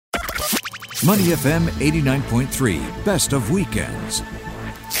Money FM 89.3, best of weekends.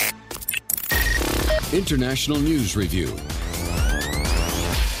 International News Review.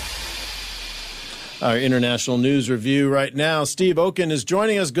 Our international news review right now. Steve Okun is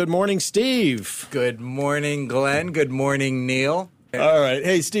joining us. Good morning, Steve. Good morning, Glenn. Good morning, Neil. All right.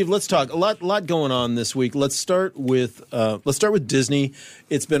 Hey, Steve, let's talk. A lot going on this week. Let's start with Disney.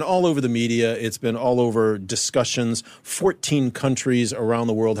 It's been all over the media. It's been all over discussions. 14 countries around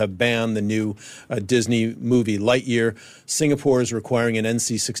the world have banned the new Disney movie Lightyear. Singapore is requiring an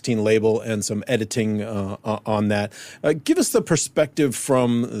NC-16 label and some editing on that. Give us the perspective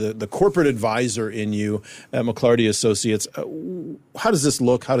from the corporate advisor in you at McLarty Associates. How does this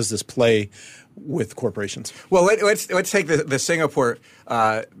look? How does this play with corporations? Well, let's take the Singapore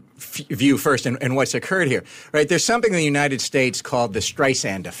view first and what's occurred here. Right, there's something in the United States called the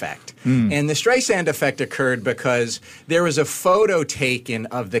Streisand effect, and the Streisand effect occurred because there was a photo taken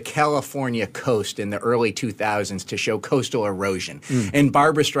of the California coast in the early 2000s to show coastal erosion, and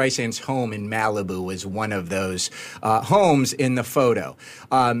Barbra Streisand's home in Malibu was one of those homes in the photo.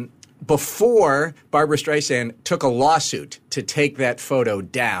 Before Barbra Streisand took a lawsuit to take that photo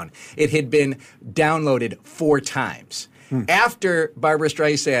down, it had been downloaded 4 times. After Barbra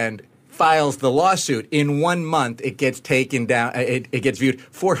Streisand files the lawsuit, in 1 month it gets taken down. It gets viewed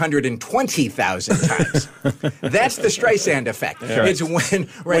 420,000 times. That's the Streisand effect. Yeah. It's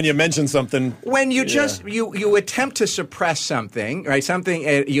when you mention something, when you just you attempt to suppress something, right?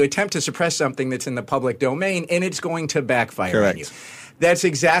 You attempt to suppress something that's in the public domain, and it's going to backfire on you. That's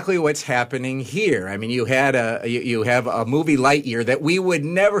exactly what's happening here. I mean, you have a movie Lightyear that we would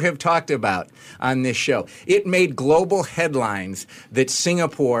never have talked about on this show. It made global headlines that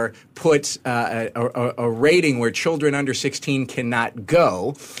Singapore puts a rating where children under 16 cannot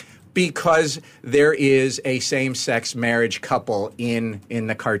go, because there is a same-sex marriage couple in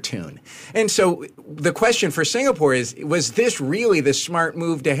the cartoon. And so the question for Singapore is, was this really the smart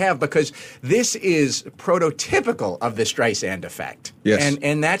move to have? Because this is prototypical of the Streisand effect. Yes.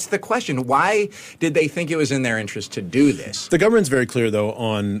 And that's the question. Why did they think it was in their interest to do this? The government's very clear, though,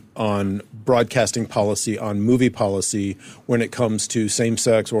 on broadcasting policy, on movie policy, when it comes to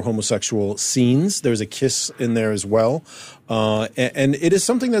same-sex or homosexual scenes. There's a kiss in there as well. And it is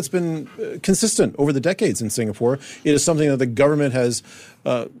something that's been consistent over the decades in Singapore. It is something that the government has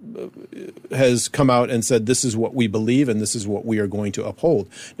come out and said, this is what we believe and this is what we are going to uphold.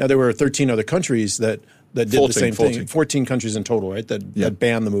 Now, there were 13 other countries that did the same thing. 14 countries in total, right, that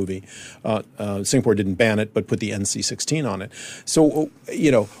banned the movie. Singapore didn't ban it, but put the NC-16 on it. So,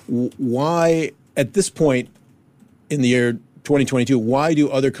 why, at this point in the year 2022, why do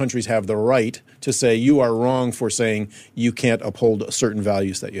other countries have the right to say you are wrong for saying you can't uphold certain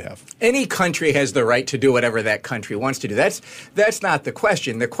values that you have? Any country has the right to do whatever that country wants to do. That's not the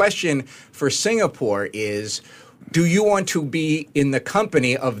question. The question for Singapore is, do you want to be in the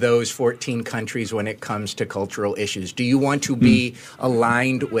company of those 14 countries when it comes to cultural issues? Do you want to be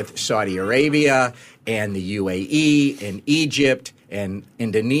aligned with Saudi Arabia and the UAE and Egypt and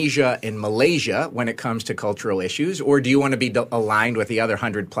Indonesia and Malaysia when it comes to cultural issues? Or do you want to be aligned with the other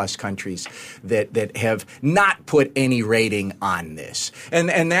 100-plus countries that have not put any rating on this?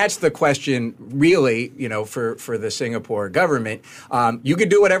 And that's the question, really, for the Singapore government. You could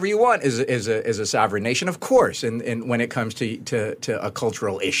do whatever you want as a sovereign nation, of course, and when it comes to a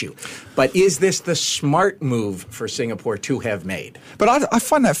cultural issue. But is this the smart move for Singapore to have made? But I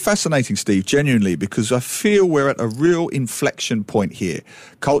find that fascinating, Steve, genuinely, because I feel we're at a real inflection point here,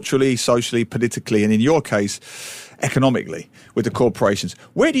 culturally, socially, politically, and in your case, economically, with the corporations.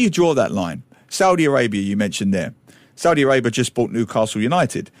 Where do you draw that line? Saudi Arabia, you mentioned there. Saudi Arabia just bought Newcastle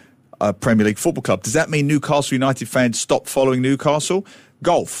United, a Premier League football club. Does that mean Newcastle United fans stop following Newcastle?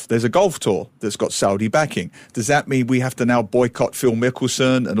 Golf. There's a golf tour that's got Saudi backing. Does that mean we have to now boycott Phil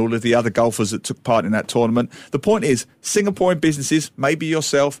Mickelson and all of the other golfers that took part in that tournament? The point is, Singaporean businesses, maybe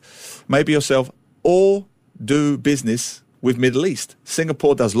yourself, all do business with Middle East.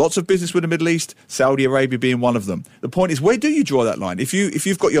 Singapore does lots of business with the Middle East, Saudi Arabia being one of them. The point is, where do you draw that line? If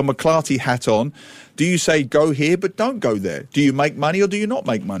you've got your McLarty hat on, do you say go here but don't go there? Do you make money or do you not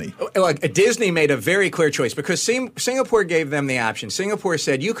make money? Look, Disney made a very clear choice because Singapore gave them the option. Singapore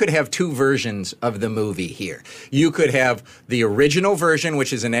said you could have 2 versions of the movie here. You could have the original version,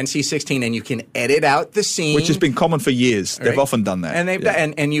 which is an NC-16, and you can edit out the scene, which has been common for years. Right? They've often done that,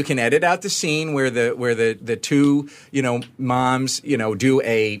 and and you can edit out the scene where the 2 moms, do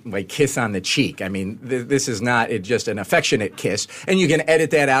a kiss on the cheek. I mean, this is not just an affectionate kiss, and you can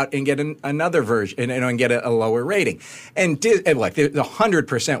edit that out and get another version and get a lower rating. And look,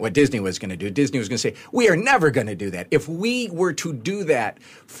 100% what Disney was going to do. Disney was going to say, we are never going to do that. If we were to do that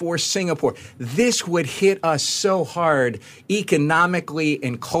for Singapore, this would hit us so hard economically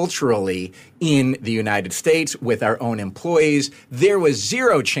and culturally in the United States with our own employees. There was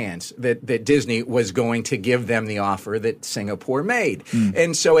zero chance that Disney was going to give them the offer that Singapore made.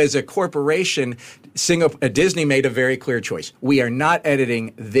 And so as a corporation, Disney made a very clear choice. We are not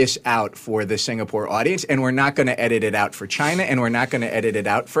editing this out for the Singapore audience, and we're not going to edit it out for China, and we're not going to edit it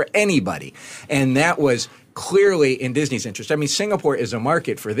out for anybody. And that was clearly in Disney's interest. I mean, Singapore as a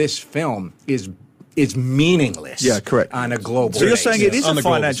market for this film is meaningless. Yeah, correct. On a global So you're basis. saying it is On a the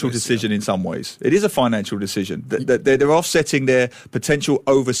global financial basis, decision in some ways. It is a financial decision. They're offsetting their potential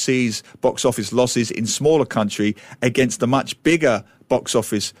overseas box office losses in smaller country against the much bigger box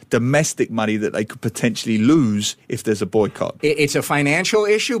office domestic money that they could potentially lose if there's a boycott. It's a financial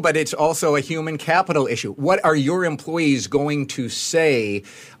issue, but it's also a human capital issue. What are your employees going to say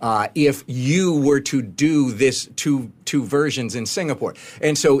if you were to do this two versions in Singapore?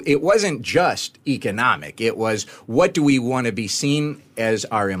 And so it wasn't just economic. It was, what do we want to be seen as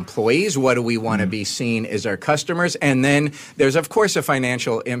our employees? What do we want to be seen as our customers? And then there's, of course, a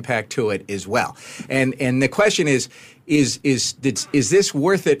financial impact to it as well. And the question is this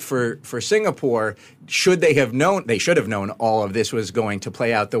worth it for Singapore? Should they have known? They should have known all of this was going to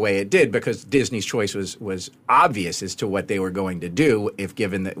play out the way it did, because Disney's choice was obvious as to what they were going to do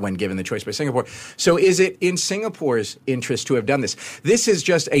when given the choice by Singapore. So is it in Singapore's interest to have done this? This is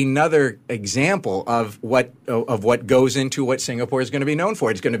just another example of what goes into what Singapore is going to be known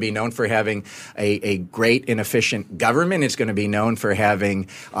for. It's going to be known for having a great and efficient government. It's going to be known for having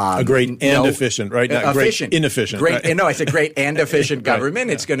a great and efficient, right? Not efficient, great, inefficient. Great, right? no, it's a great and efficient government. Right,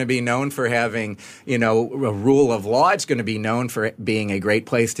 yeah. It's going to be known for having, a rule of law. It's going to be known for being a great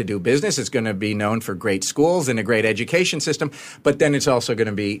place to do business. It's going to be known for great schools and a great education system. But then it's also going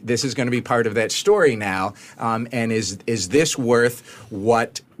to be, this is going to be part of that story now. And is this worth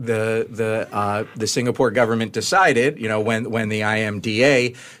what the Singapore government decided, when the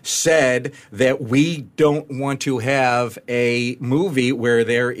IMDA said that we don't want to have a movie where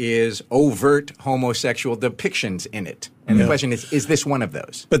there is overt homosexual depictions in it. And the question is this one of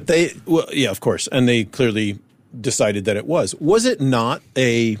those? But yeah, of course. And they clearly decided that it was. Was it not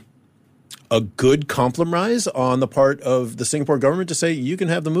a good compromise on the part of the Singapore government to say, you can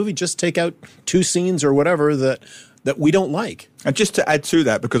have the movie, just take out 2 scenes or whatever that we don't like? And just to add to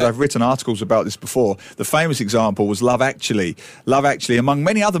that, because I've written articles about this before, the famous example was Love Actually. Love Actually, among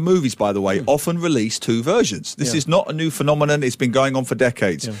many other movies, by the way, often released 2 versions. This is not a new phenomenon. It's been going on for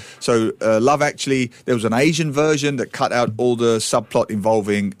decades. Yeah. So Love Actually, there was an Asian version that cut out all the subplot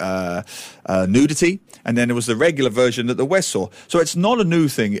involving nudity. And then there was the regular version that the West saw. So it's not a new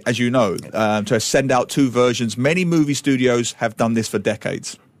thing, as you know, to send out 2 versions. Many movie studios have done this for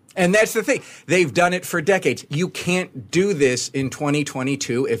decades. And that's the thing. They've done it for decades. You can't do this in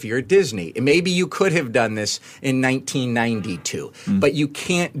 2022 if you're Disney. Maybe you could have done this in 1992, but you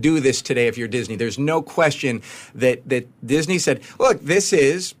can't do this today if you're Disney. There's no question that Disney said, look, this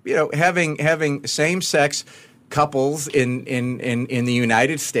is, having same-sex couples in the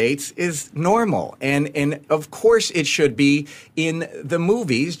United States is normal. And of course it should be in the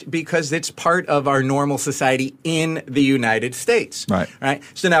movies because it's part of our normal society in the United States. Right.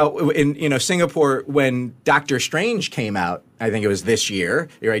 So now in Singapore, when Doctor Strange came out, I think it was this year,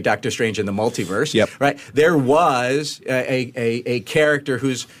 right? Doctor Strange in the Multiverse. Yep. Right. There was a character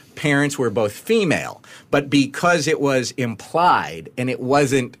whose parents were both female, but because it was implied and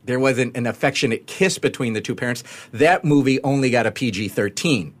there wasn't an affectionate kiss between the 2 parents, that movie only got a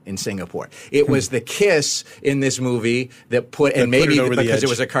PG-13 in Singapore. It was the kiss in this movie that maybe because it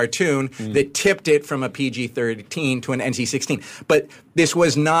was a cartoon, that tipped it from a PG-13 to an NC-16. But this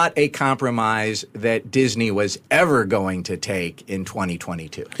was not a compromise that Disney was ever going to take in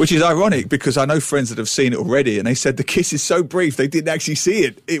 2022. Which is ironic because I know friends that have seen it already and they said the kiss is so brief they didn't actually see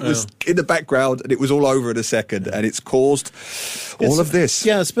it. It was in the background and it was all over in a second, and it's caused all of this.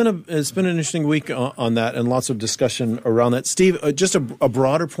 Yeah, it's been an interesting week on that, and lots of discussion around that. Steve, just a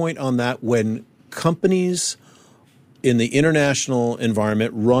broader point on that: when companies in the international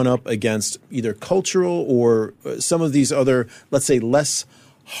environment run up against either cultural or some of these other, let's say, less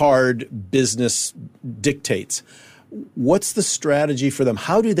hard business dictates, what's the strategy for them?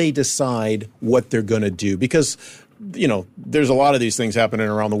 How do they decide what they're going to do? Because there's a lot of these things happening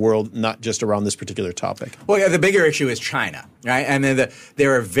around the world, not just around this particular topic. Well, yeah, the bigger issue is China, right? And then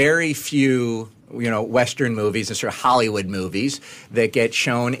there are very few Western movies and sort of Hollywood movies that get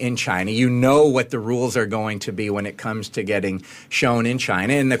shown in China. You know what the rules are going to be when it comes to getting shown in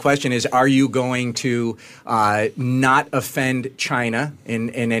China. And the question is, are you going to not offend China in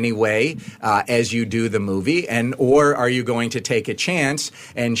any way as you do the movie? Or are you going to take a chance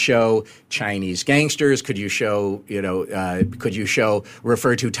and show Chinese gangsters? Could you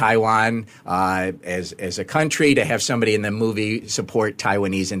refer to Taiwan as a country, to have somebody in the movie support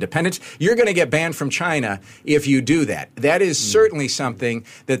Taiwanese independence? You're going to get banned from China if you do that. That is certainly something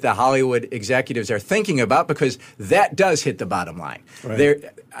that the Hollywood executives are thinking about, because that does hit the bottom line. Right.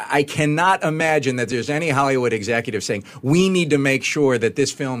 I cannot imagine that there's any Hollywood executive saying, we need to make sure that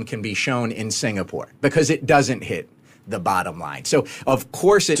this film can be shown in Singapore, because it doesn't hit the bottom line. So, of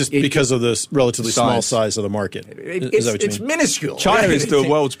course, because of the relatively small size of the market. It's minuscule. China is the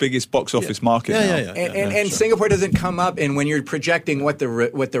world's biggest box office market now. And Singapore doesn't come up. And when you're projecting what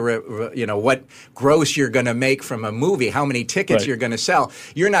gross you're going to make from a movie, how many tickets you're going to sell,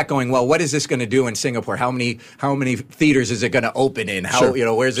 you're not going, well, what is this going to do in Singapore? How many theaters is it going to open in?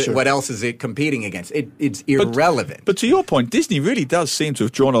 What else is it competing against? It's irrelevant. But to your point, Disney really does seem to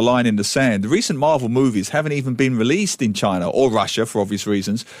have drawn a line in the sand. The recent Marvel movies haven't even been released in China or Russia for obvious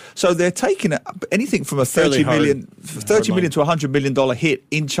reasons. So they're taking anything from a $30 million to $100 million hit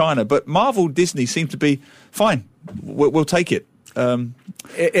in China. But Marvel, Disney seem to be fine. We'll take it. And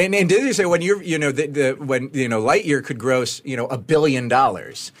Disney say when Lightyear could gross $1 billion,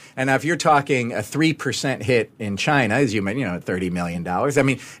 and now if you're talking a 3% hit in China, as you mentioned, $30 million. I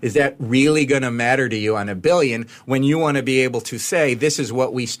mean, is that really going to matter to you on $1 billion when you want to be able to say this is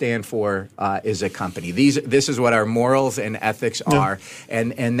what we stand for as a company? This is what our morals and ethics are,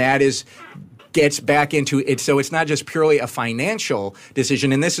 and that is. Gets back into it. So it's not just purely a financial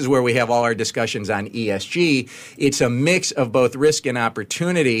decision. And this is where we have all our discussions on ESG. It's a mix of both risk and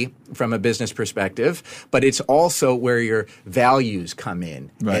opportunity from a business perspective, but it's also where your values come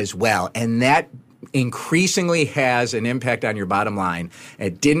in as well. And that increasingly has an impact on your bottom line.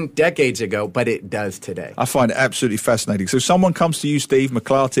 It didn't decades ago, but it does today. I find it absolutely fascinating. So someone comes to you, Steve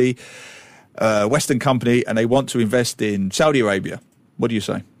McClarty, Western company, and they want to invest in Saudi Arabia. What do you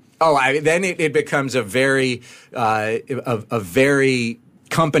say? Then it becomes a very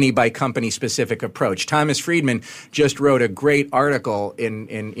company by company specific approach. Thomas Friedman just wrote a great article in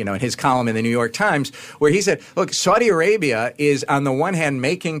his column in the New York Times where he said, look, Saudi Arabia is on the one hand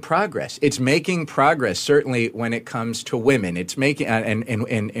making progress. It's making progress certainly when it comes to women. It's making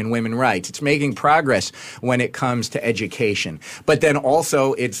and women rights. It's making progress when it comes to education. But then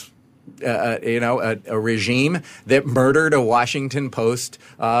also it's a regime that murdered a Washington Post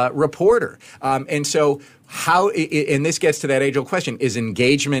reporter. And so and this gets to that age-old question, is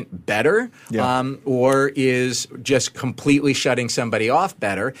engagement better or is just completely shutting somebody off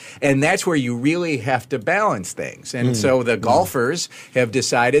better? And that's where you really have to balance things. And so the golfers have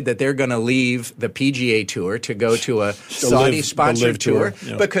decided that they're going to leave the PGA Tour to go to a Saudi-sponsored tour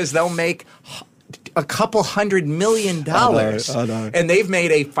because they'll make a couple $100 million. I know. And they've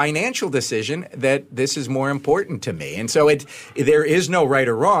made a financial decision that this is more important to me. And so there is no right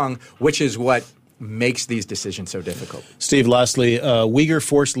or wrong, which is what makes these decisions so difficult. Steve, lastly, Uyghur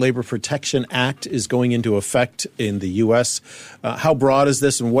Forced Labor Protection Act is going into effect in the U.S. How broad is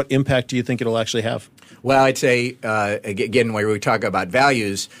this, and what impact do you think it'll actually have? Well, I'd say, again, where we talk about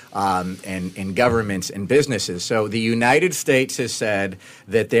values and governments and businesses. So the United States has said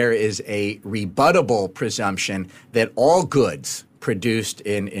that there is a rebuttable presumption that all goods produced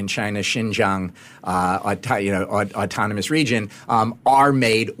in China's Xinjiang autonomous region are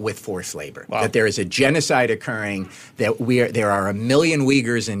made with forced labor. Wow. That there is a genocide occurring, that there are 1 million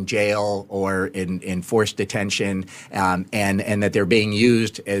Uyghurs in jail or in forced detention, and that they're being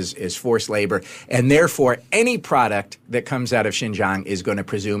used as forced labor. And therefore, any product that comes out of Xinjiang is going to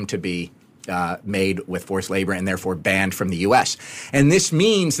presume to be made with forced labor and therefore banned from the U.S. And this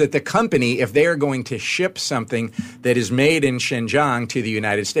means that the company, if they are going to ship something that is made in Xinjiang to the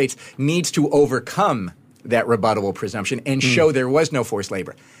United States, needs to overcome that rebuttable presumption and show there was no forced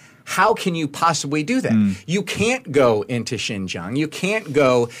labor. How can you possibly do that? You can't go into Xinjiang. You can't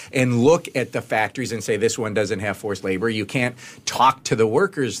go and look at the factories and say this one doesn't have forced labor. You can't talk to the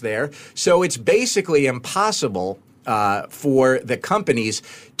workers there. So it's basically impossible for the companies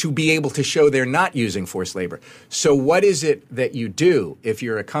to be able to show they're not using forced labor. So what is it that you do if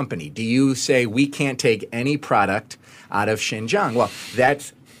you're a company? Do you say we can't take any product out of Xinjiang? Well,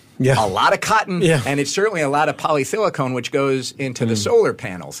 that's a lot of cotton, and it's certainly a lot of polysilicon, which goes into the solar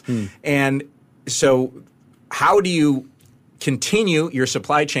panels. And so how do you continue your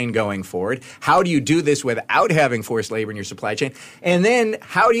supply chain going forward? How do you do this without having forced labor in your supply chain? And then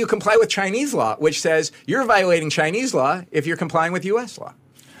how do you comply with Chinese law, which says you're violating Chinese law if you're complying with U.S. law?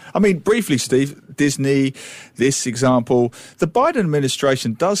 I mean, briefly, Steve, Disney, this example, the Biden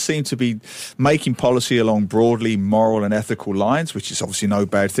administration does seem to be making policy along broadly moral and ethical lines, which is obviously no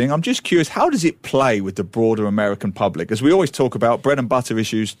bad thing. I'm just curious, how does it play with the broader American public? As we always talk about bread and butter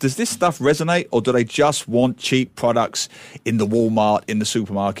issues, does this stuff resonate, or do they just want cheap products in the Walmart, in the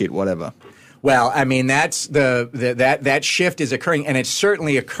supermarket, whatever? Well, I mean, that's that shift is occurring, and it's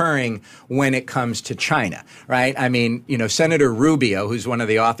certainly occurring when it comes to China, right? I mean, Senator Rubio, who's one of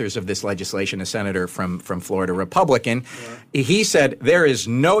the authors of this legislation, a senator from Florida, Republican, he said there is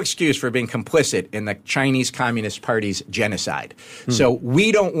no excuse for being complicit in the Chinese Communist Party's genocide. So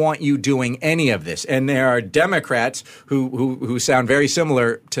we don't want you doing any of this. And there are Democrats who sound very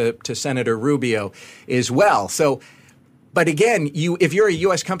similar to Senator Rubio as well. But again, if you're a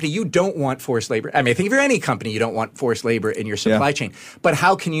U.S. company, you don't want forced labor. I mean, I think if you're any company, you don't want forced labor in your supply chain. But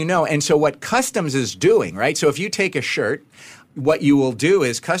how can you know? And so what Customs is doing, right? So if you take a shirt, what you will do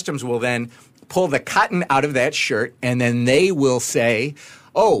is Customs will then pull the cotton out of that shirt, and then they will say,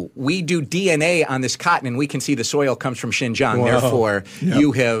 oh, we do DNA on this cotton, and we can see the soil comes from Xinjiang. Whoa. Therefore,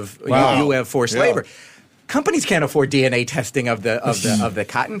 you have forced labor. Companies can't afford DNA testing of the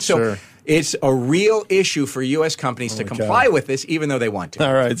cotton. So it's a real issue for U.S. companies to comply with this, even though they want to.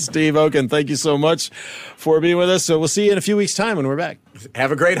 All right, Steve Okun, thank you so much for being with us. So we'll see you in a few weeks' time when we're back.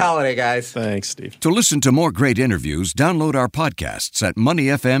 Have a great holiday, guys. Thanks, Steve. To listen to more great interviews, download our podcasts at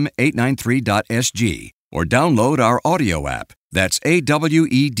moneyfm893.sg or download our audio app. That's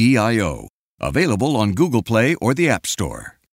AWEDIO. Available on Google Play or the App Store.